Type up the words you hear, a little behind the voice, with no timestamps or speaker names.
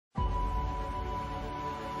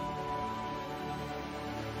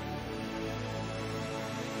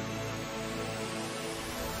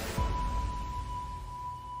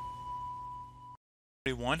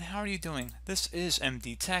everyone, how are you doing? This is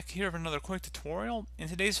MD Tech here with another quick tutorial. In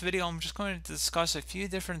today's video I'm just going to discuss a few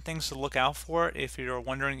different things to look out for if you're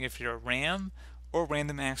wondering if your RAM or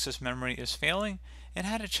random access memory is failing, and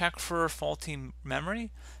how to check for faulty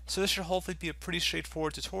memory. So this should hopefully be a pretty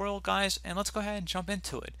straightforward tutorial, guys, and let's go ahead and jump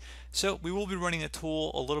into it. So we will be running a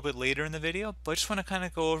tool a little bit later in the video, but I just want to kind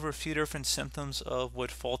of go over a few different symptoms of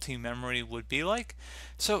what faulty memory would be like.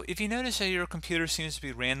 So if you notice that your computer seems to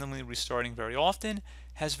be randomly restarting very often,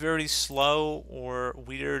 has very slow or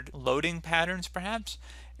weird loading patterns perhaps,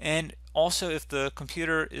 and also if the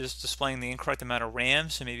computer is displaying the incorrect amount of RAM,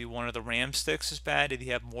 so maybe one of the RAM sticks is bad if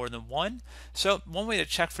you have more than one. So one way to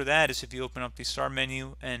check for that is if you open up the start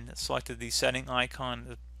menu and selected the setting icon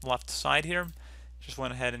on the left side here, just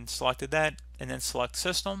went ahead and selected that, and then select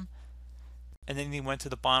system, and then you went to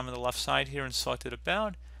the bottom of the left side here and selected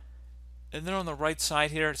about, and then on the right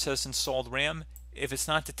side here it says installed RAM. If it's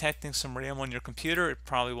not detecting some RAM on your computer, it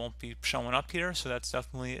probably won't be showing up here, so that's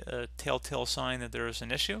definitely a telltale sign that there is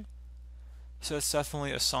an issue. So it's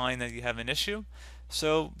definitely a sign that you have an issue.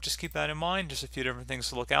 So just keep that in mind, just a few different things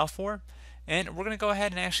to look out for. And we're going to go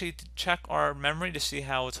ahead and actually check our memory to see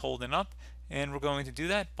how it's holding up. And we're going to do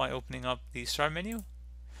that by opening up the start menu.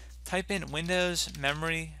 Type in Windows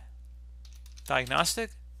Memory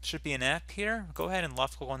Diagnostic. Should be an app here. Go ahead and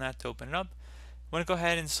left click on that to open it up. I'm going to go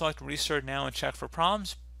ahead and select Restart Now and check for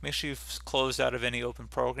problems. Make sure you've closed out of any open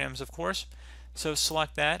programs, of course. So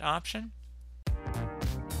select that option.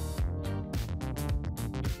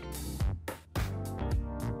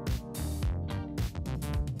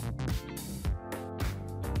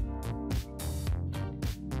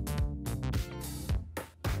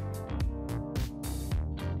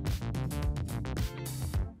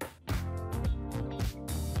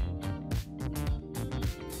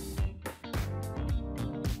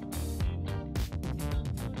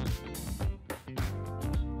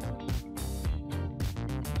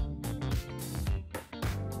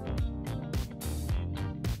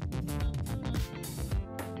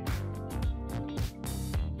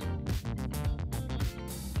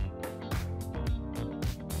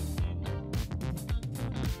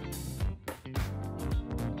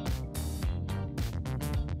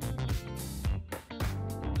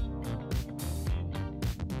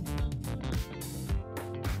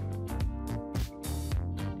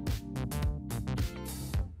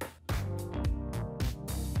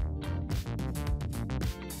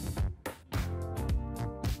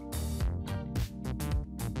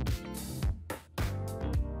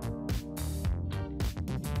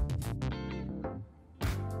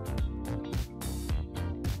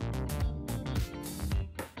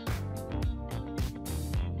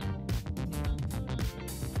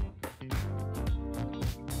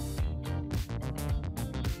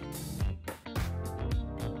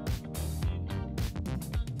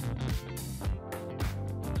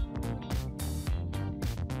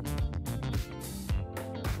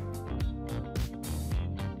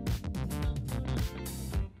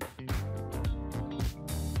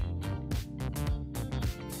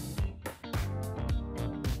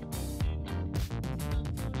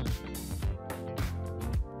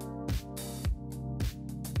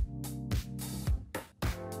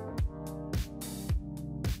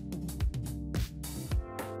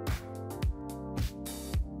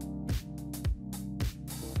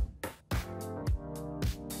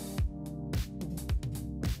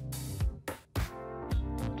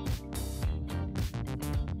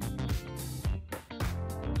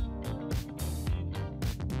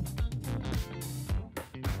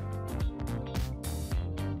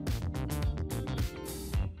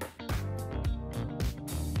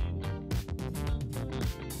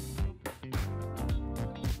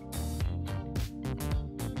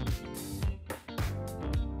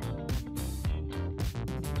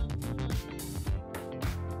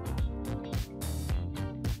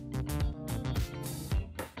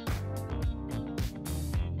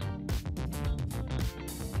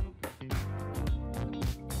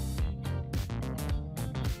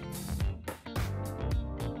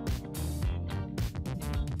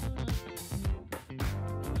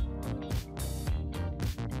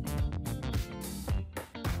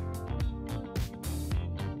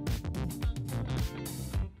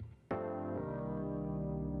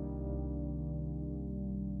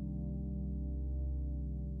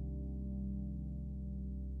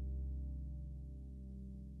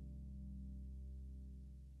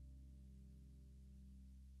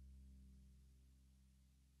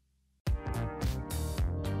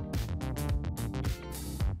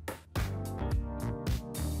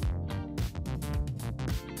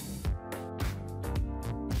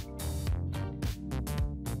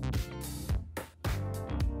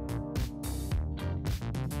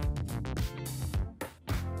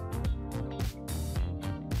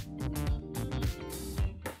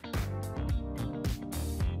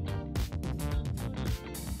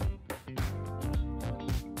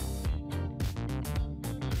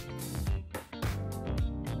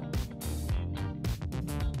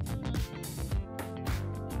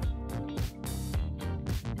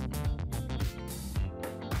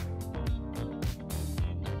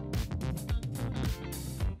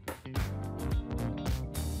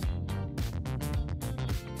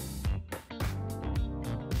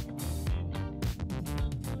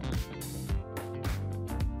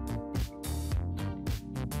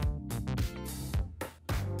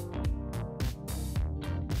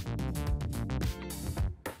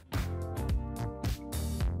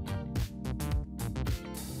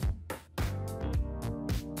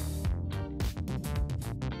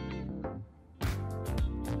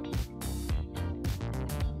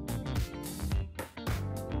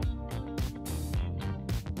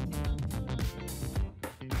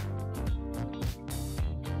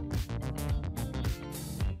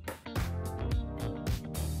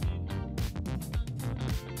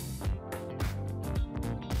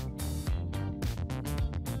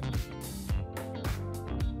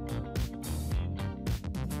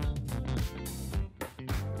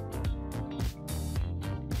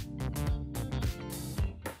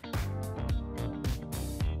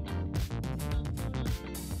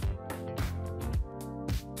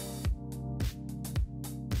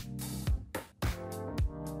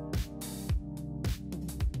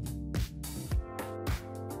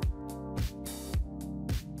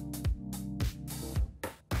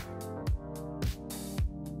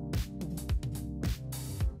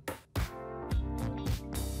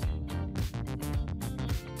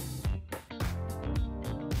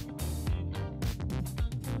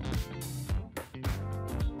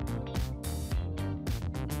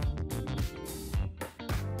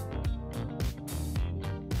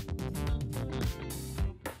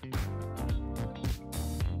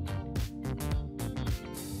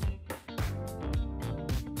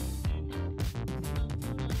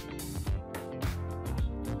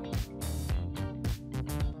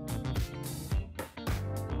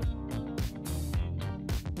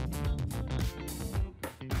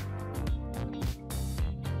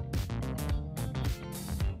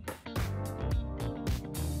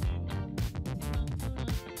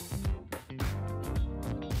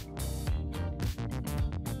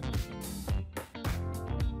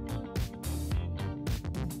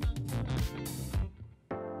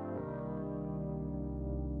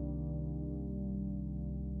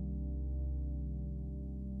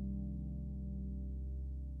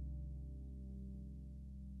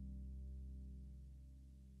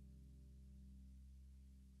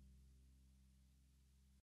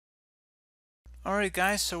 Alright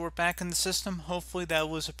guys, so we're back in the system. Hopefully that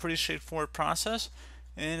was a pretty straightforward process.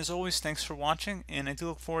 And as always, thanks for watching, and I do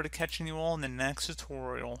look forward to catching you all in the next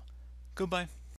tutorial. Goodbye.